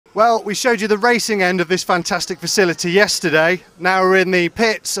Well, we showed you the racing end of this fantastic facility yesterday. Now we're in the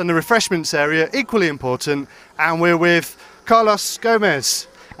pits and the refreshments area, equally important, and we're with Carlos Gomez,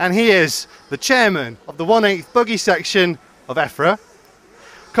 and he is the chairman of the 1/8 buggy section of EFRA.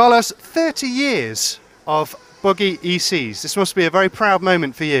 Carlos, 30 years of buggy ECs. This must be a very proud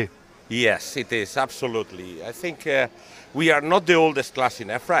moment for you. Yes, it is, absolutely. I think we are not the oldest class in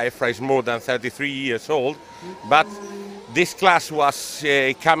EFRA. EFRA is more than 33 years old, but this class was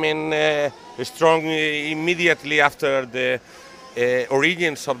coming strong immediately after the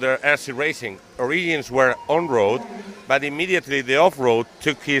origins of the RC racing. Origins were on-road, but immediately the off-road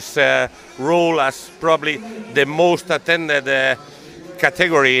took his role as probably the most attended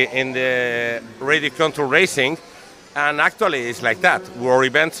category in the radio control racing. And actually it's like that. Our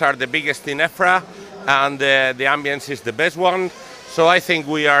events are the biggest in EFRA, and the ambience is the best one. So I think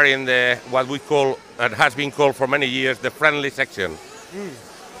we are in the what we call, and has been called for many years, the friendly section.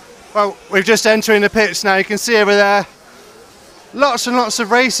 Well, we're just entering the pits now. You can see over there lots and lots of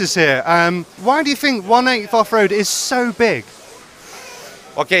races here. Why do you think 1/8 off-road is so big?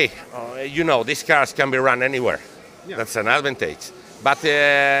 Okay, you know, these cars can be run anywhere. Yeah. That's an advantage. But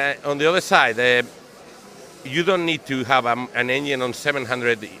on the other side, you don't need to have an engine on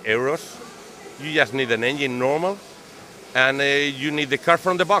 700 euros. You just need an engine normal, and you need the car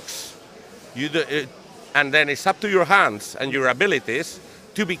from the box. And then it's up to your hands and your abilities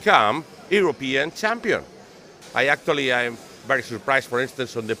to become European champion. I'm very surprised, for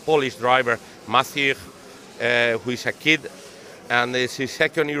instance, on the Polish driver Matthew, who is a kid, and is his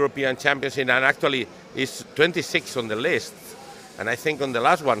second European champion, and actually is 26 on the list. And I think on the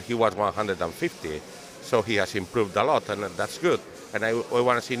last one he was 150. So he has improved a lot, and that's good. And I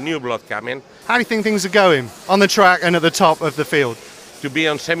want to see new blood coming. How do you think things are going on the track and at the top of the field? To be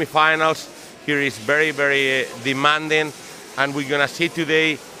on semi-finals here is very, very demanding, and we're going to see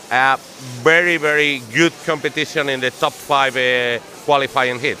today a very, very good competition in the top 5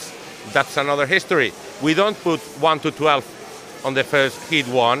 qualifying hits. That's another history. We don't put 1 to 12 on the first hit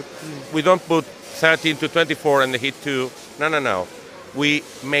 1. We don't put 13 to 24 in the hit 2. No. We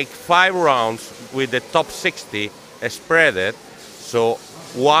make 5 rounds with the top 60 spreaded, so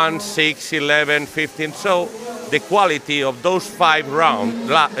 1, 6, 11, 15. So the quality of those 5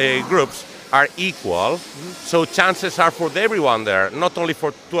 groups are equal. So chances are for everyone there, not only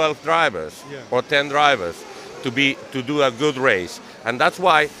for 12 drivers or 10 drivers, to do a good race. And that's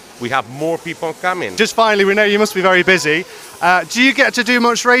why we have more people coming. Just finally, we know you must be very busy. Do you get to do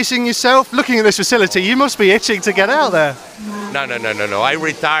much racing yourself? Looking at this facility, you must be itching to get out there. No. I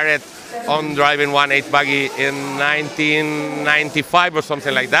retired on driving 1/8 buggy in 1995 or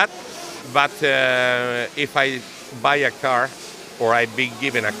something like that. But if I buy a car, or I be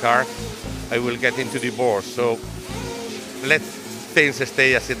given a car, I will get into divorce. So let things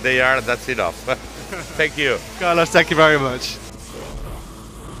stay as they are, that's enough. Thank you. Carlos, thank you very much.